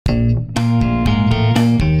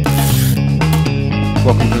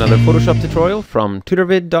Welcome to another Photoshop tutorial from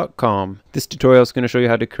tutorvid.com. This tutorial is going to show you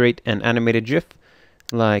how to create an animated GIF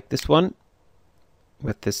like this one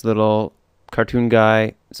with this little cartoon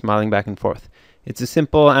guy smiling back and forth. It's a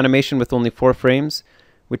simple animation with only 4 frames,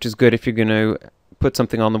 which is good if you're going to put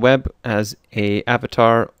something on the web as a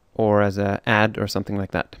avatar or as an ad or something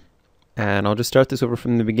like that. And I'll just start this over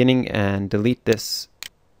from the beginning and delete this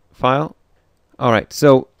file. Alright,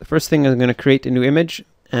 so the first thing I'm going to create a new image.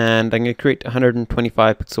 And I'm going to create a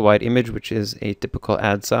 125 pixel wide image, which is a typical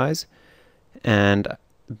ad size. And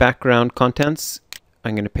background contents,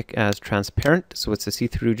 I'm going to pick as transparent, so it's a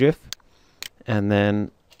see-through GIF. And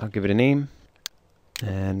then I'll give it a name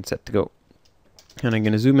and set to go. And I'm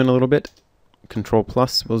going to zoom in a little bit. Control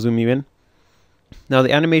plus will zoom you in. Now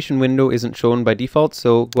the animation window isn't shown by default,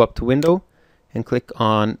 so go up to Window and click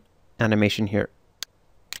on Animation here.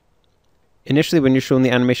 Initially, when you're shown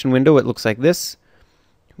the animation window, it looks like this,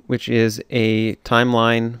 which is a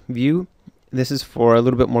timeline view. This is for a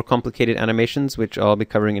little bit more complicated animations, which I'll be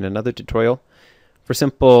covering in another tutorial. For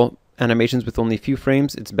simple animations with only a few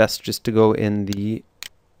frames, it's best just to go in the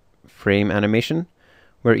frame animation,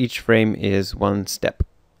 where each frame is one step.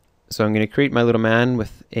 So I'm going to create my little man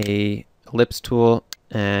with a ellipse tool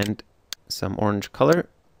and some orange color,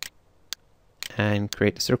 and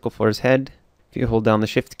create a circle for his head. If you hold down the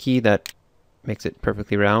Shift key, that makes it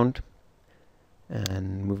perfectly round.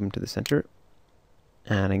 And move him to the center.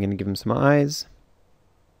 And I'm going to give him some eyes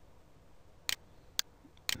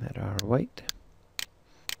that are white.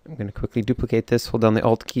 I'm going to quickly duplicate this, hold down the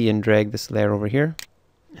Alt key and drag this layer over here.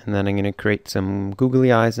 And then I'm going to create some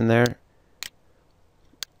googly eyes in there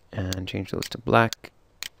and change those to black.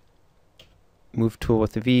 Move tool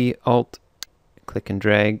with the V, Alt, click and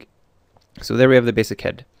drag. So there we have the basic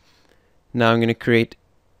head. Now I'm going to create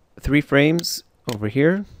 3 frames over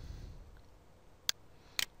here.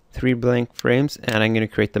 3 blank frames, and I'm going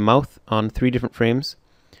to create the mouth on 3 different frames.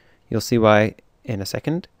 You'll see why in a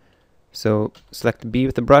second. So select B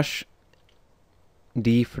with the brush,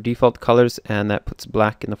 D for default colors, and that puts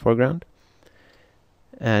black in the foreground.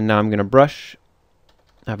 And now I'm going to brush.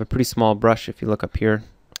 I have a pretty small brush if you look up here,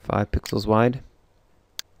 5 pixels wide.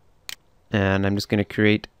 And I'm just going to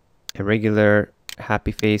create a regular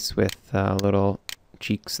happy face with little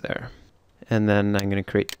cheeks there. And then I'm going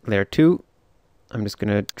to create layer 2. I'm just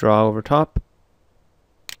going to draw over top.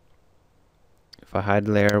 If I hide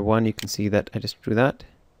layer 1, you can see that I just drew that.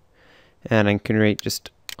 And I can create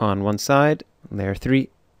just on one side, layer 3.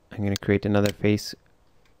 I'm going to create another face,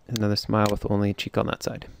 another smile with only a cheek on that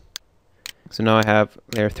side. So now I have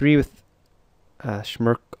layer 3 with a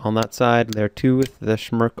smirk on that side, layer 2 with the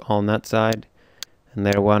smirk on that side, and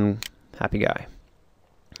layer 1, happy guy.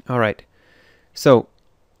 Alright, so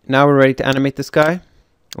now we're ready to animate this guy.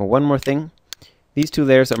 Oh, one more thing. These 2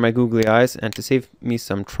 layers are my googly eyes, and to save me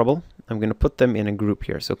some trouble, I'm going to put them in a group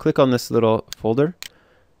here. So click on this little folder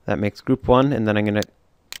that makes group 1, and then I'm going to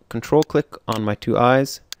control click on my 2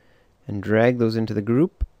 eyes and drag those into the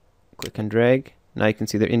group. Click and drag. Now you can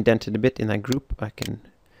see they're indented a bit in that group. I can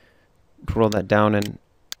roll that down and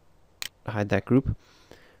hide that group.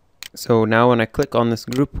 So now when I click on this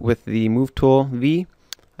group with the move tool V,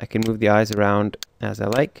 I can move the eyes around as I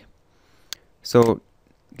like. So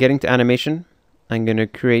getting to animation, I'm going to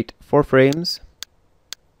create 4 frames,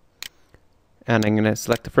 and I'm going to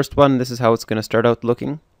select the first one. This is how it's going to start out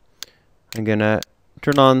looking. I'm going to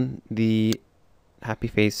turn on the happy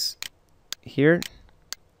face here,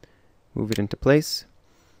 move it into place.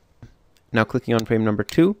 Now clicking on frame number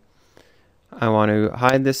 2, I want to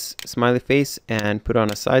hide this smiley face and put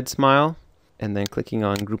on a side smile, and then clicking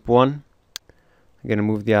on group 1, I'm going to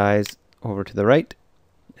move the eyes over to the right,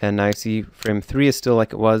 and now I see frame 3 is still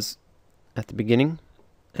like it was at the beginning,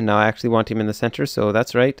 and now I actually want him in the center, so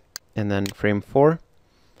that's right. And then frame 4,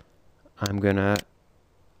 I'm gonna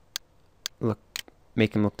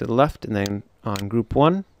make him look to the left, and then on group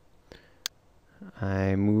 1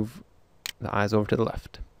 I move the eyes over to the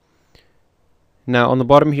left. Now on the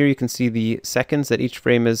bottom here you can see the seconds that each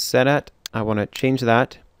frame is set at. I want to change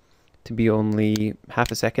that to be only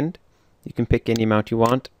half a second. You can pick any amount you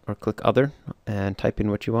want or click other and type in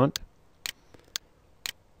what you want.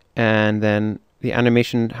 And then the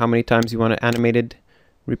animation, how many times you want it animated,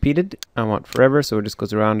 repeated. I want forever, so it just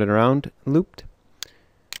goes around and around, looped.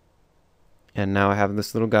 And now I have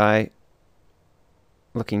this little guy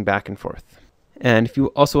looking back and forth. And if you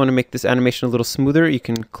also want to make this animation a little smoother, you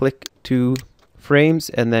can click 2 frames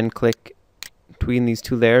and then click between these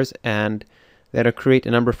 2 layers, and that'll create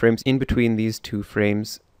a number of frames in between these 2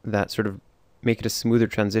 frames that sort of make it a smoother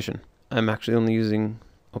transition. I'm actually only using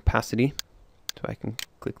opacity, so I can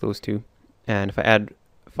click those 2. And if I add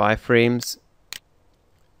 5 frames,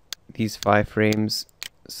 these 5 frames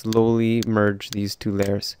slowly merge these 2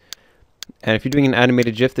 layers. And if you're doing an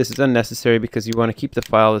animated GIF, this is unnecessary because you want to keep the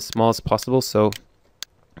file as small as possible, so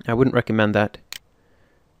I wouldn't recommend that.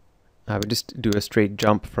 I would just do a straight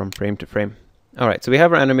jump from frame to frame. Alright, so we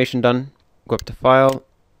have our animation done. Go up to File,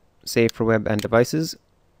 Save for Web and Devices.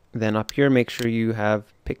 Then up here, make sure you have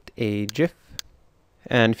picked a GIF.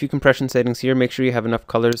 And a few compression settings here. Make sure you have enough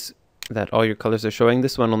colors that all your colors are showing.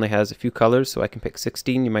 This one only has a few colors, so I can pick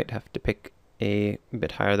 16. You might have to pick a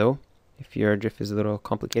bit higher though, if your GIF is a little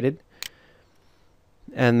complicated.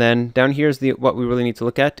 And then down here is what we really need to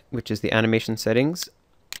look at, which is the animation settings.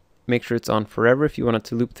 Make sure it's on forever if you want it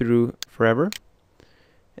to loop through forever.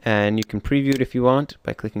 And you can preview it if you want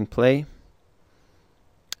by clicking play.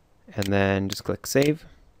 And then just click save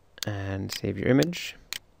and save your image.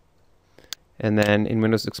 And then in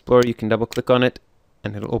Windows Explorer you can double click on it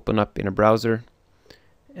and it'll open up in a browser.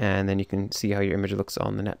 And then you can see how your image looks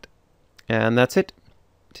on the net. And that's it.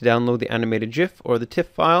 To download the animated GIF or the TIFF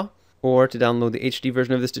file, or to download the HD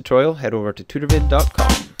version of this tutorial, head over to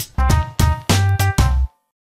tutorvid.com.